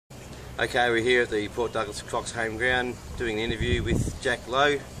Okay, we're here at the Port Douglas Crocs home ground doing an interview with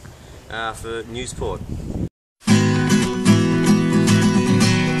Lowe for Newsport.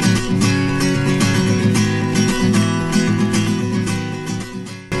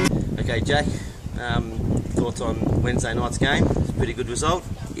 Okay, Jack, thoughts on Wednesday night's game? It's a pretty good result.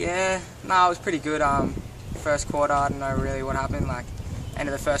 Yeah, no, it was pretty good. First quarter, I don't know really what happened. Like, end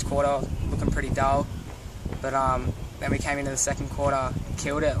of the first quarter, looking pretty dull. But then we came into the second quarter,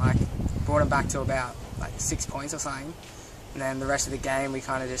 killed it. Like, brought them back to about like 6 points or something. And then the rest of the game, we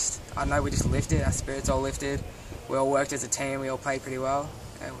kind of just, I don't know, we just lifted. Our spirits all lifted. We all worked as a team. We all played pretty well.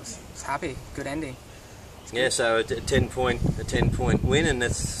 It was happy. Good ending. Yeah, so a 10-point win, and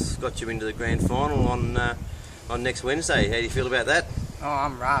that's got you into the grand final on next Wednesday. How do you feel about that? Oh,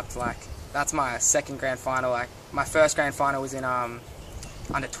 I'm wrapped. Like, that's my second grand final. Like, my first grand final was in under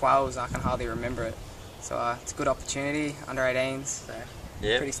 12s. I can hardly remember it. So it's a good opportunity, under 18s. So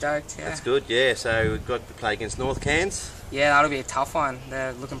yeah, pretty stoked. Yeah, that's good. Yeah, so we've got to play against North Cairns. Yeah, that'll be a tough one.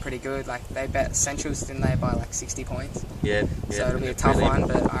 They're looking pretty good. Like, they bet Centrals, didn't they, by like 60 points? Yeah. So it'll be a tough one,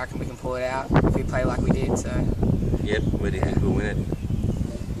 but I reckon we can pull it out if we play like we did. So. Yep. Where do you think we'll win it?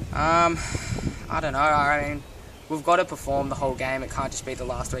 I don't know. I mean, we've got to perform the whole game. It can't just be the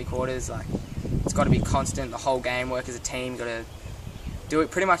last 3 quarters. Like, it's got to be constant the whole game. Work as a team. Got to do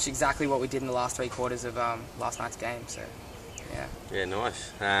it pretty much exactly what we did in the last 3 quarters of last night's game. So, yeah. Yeah,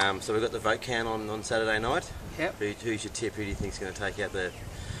 nice. So we've got the vote count on Saturday night. Yep. Who's your tip? Who do you think's going to take out the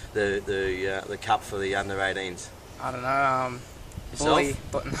cup for the under 18s? I don't know. Yourself? Bully,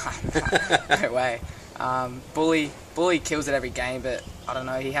 but no way. Bully kills it every game, but I don't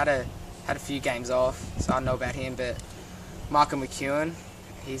know. He had a few games off, so I don't know about him. But Markham McEwen,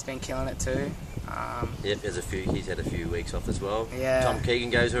 he's been killing it too. Yep, he's had a few weeks off as well. Yeah. Tom Keegan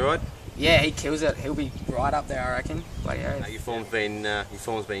goes all right. Yeah, he kills it. He'll be right up there, I reckon. Bloody oath. Your form's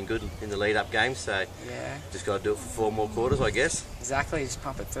been good in the lead-up games, so yeah, just got to do it for 4 more quarters, I guess. Exactly, just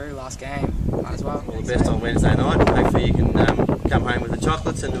pump it through. Last game, might as well. All the best on Wednesday night. Hopefully you can come home with the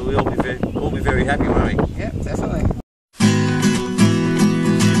chocolates, and we'll all be very happy, won't we?